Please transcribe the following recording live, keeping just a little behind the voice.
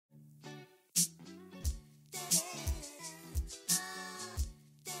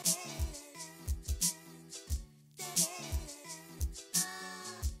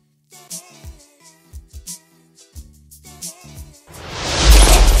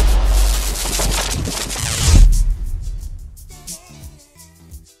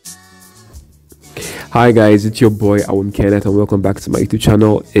Hi guys, it's your boy Kenneth and welcome back to my YouTube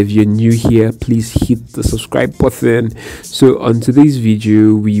channel. If you're new here, please hit the subscribe button. So on today's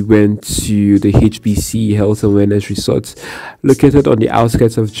video, we went to the HBC Health and Wellness Resort located on the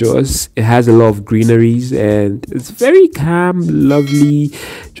outskirts of Jos. It has a lot of greeneries and it's very calm, lovely,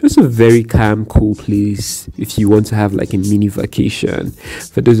 just a very calm, cool place if you want to have like a mini vacation.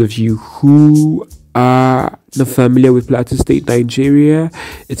 For those of you who are not familiar with Plateau State Nigeria,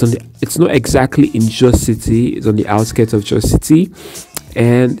 it's not exactly in Jos City, it's on the outskirts of Jos City,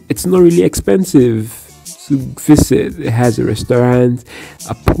 and it's not really expensive to visit. It has a restaurant,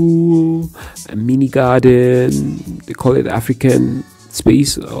 a pool, a mini garden. They call it African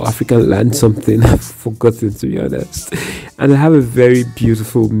space or African land something. I've forgotten, to be honest. And I have a very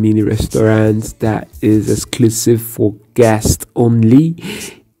beautiful mini restaurant that is exclusive for guests only.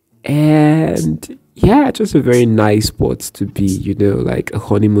 And yeah, just a very nice spot to be, you know, like a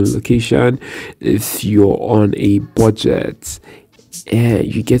honeymoon location if you're on a budget, and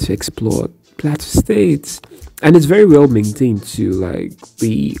you get to explore Plateau State. And it's very well maintained too. Like,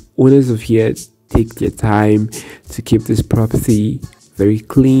 the owners of here take their time to keep this property very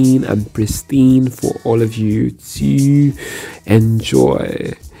clean and pristine for all of you to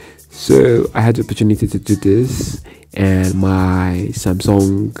enjoy. So I had the opportunity to do this, and my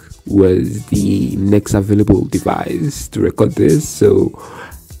Samsung was the next available device to record this, so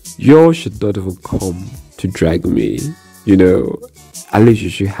you should not even come to drag me, you know. At least you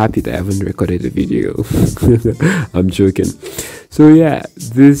should be happy that I haven't recorded a video. I'm joking. So yeah,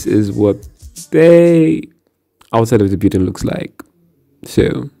 this is what the outside of the building looks like.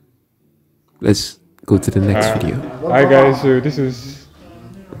 So let's go to the next video. Hi guys, so this is,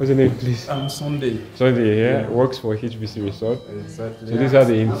 what's your name, please? Sunday. Sunday, yeah. Works for HBC Resort. Exactly. So this is how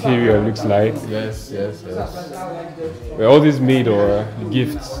the interior looks like. Yes. Were all these made or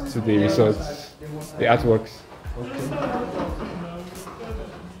gifts to the resort? The artworks. Okay.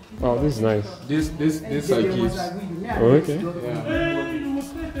 Oh, this is nice. These are gifts. Oh, okay.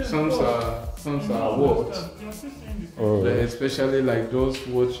 Yeah. Some are what? Oh. Especially like those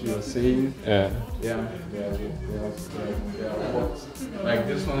what you are saying. Yeah. Yeah. They are what? Like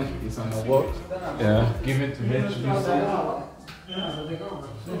this one is an award. Yeah. Given to HBC.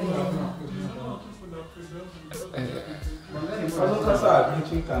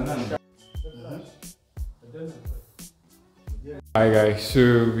 Hi guys,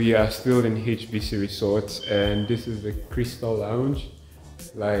 so we are still in HBC Resort, and this is the Crystal Lounge.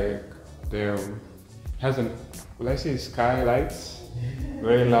 Like, has an, will I say, skylights?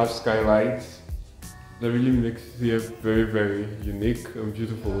 Very large skylights that really makes it here very, very unique and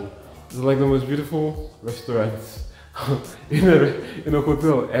beautiful. It's like the most beautiful restaurant in a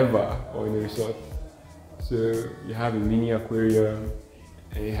hotel ever, or in a resort. So you have a mini aquarium,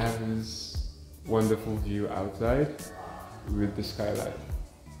 and you have this wonderful view outside with the skylight,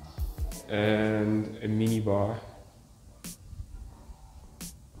 and a mini bar.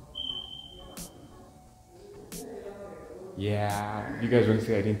 Yeah, you guys want to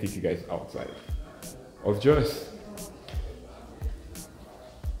say I didn't take you guys outside of Jos.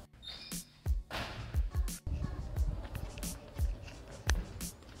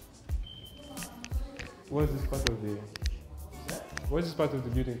 What's this part of the? What's this part of the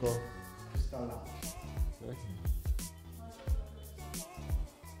building called? Crystal Lounge. Okay.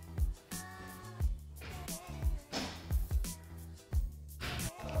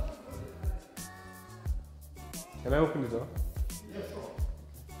 Can I open the door? Yes, sir.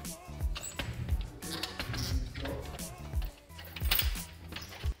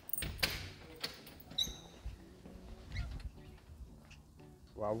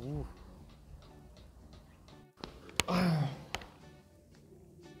 Wow.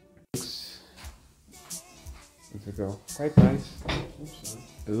 Quite nice.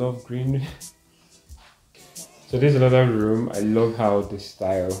 I love green. So there's another room. I love how they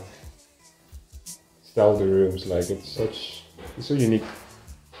style the rooms. Like, it's so unique.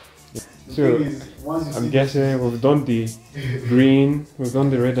 So I'm guessing we've done the green, we've done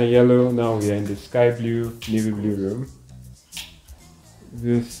the red and yellow. Now we are in the sky blue, navy blue room.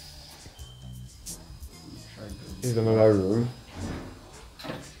 This is another room.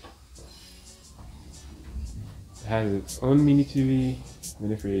 It has its own mini TV,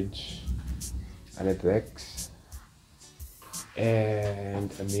 mini fridge, and a Plex,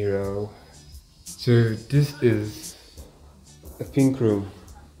 and a mirror. So this is a pink room.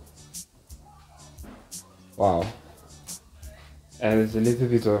 Wow. And there's a little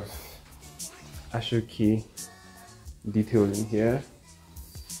bit of Ashoki detail in here.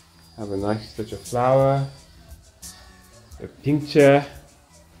 Have a nice touch of flower, a pink chair,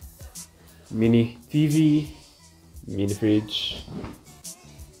 mini TV, mini fridge,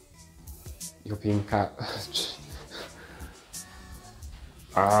 European cat.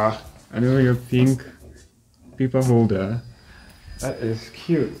 I know your pink paper holder. That is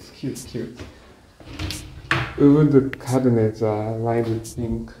cute, cute. Even the cabinets are lined with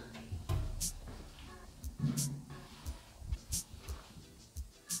pink.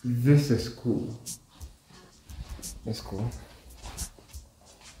 This is cool. That's cool.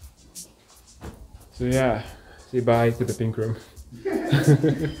 So yeah, say bye to the pink room.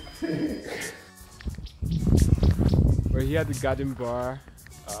 We're here at the garden bar.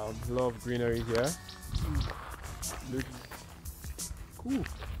 A lot of greenery here. Looks cool.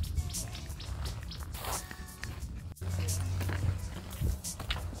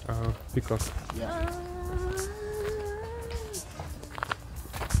 Peacock. Yeah.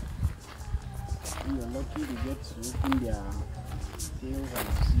 You're lucky to get to open their tails and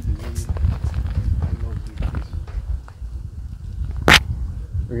see the way I love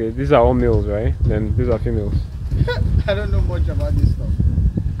it. Okay, these are all males, right? Then these are females. I don't know much about this stuff.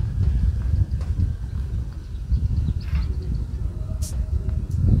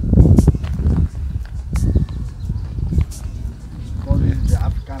 Call it the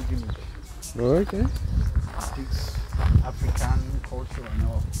African village. Oh, okay. It takes African culture and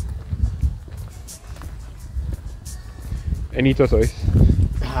all. Any tortoise?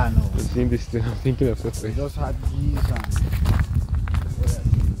 Ah, no. I've seen this thing, I'm thinking of We tortoise. just had geese and those.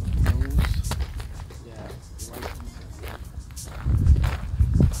 Yeah, white geese.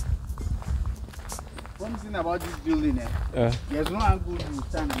 One thing about this building, there's no angle you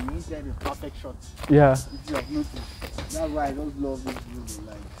stand and you won't get a perfect shot. Yeah. If you have noticed. That's why I just love this building.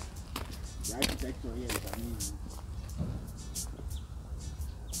 Like, the architecture here is amazing.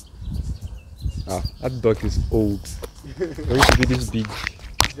 Ah, that duck is old. It used to be this big.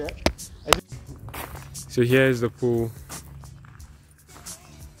 Yeah. So here is the pool.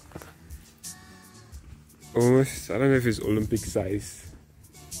 Almost, I don't know if it's Olympic size.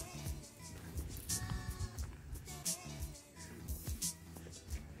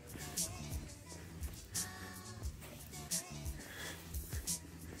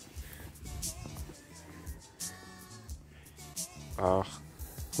 Ah.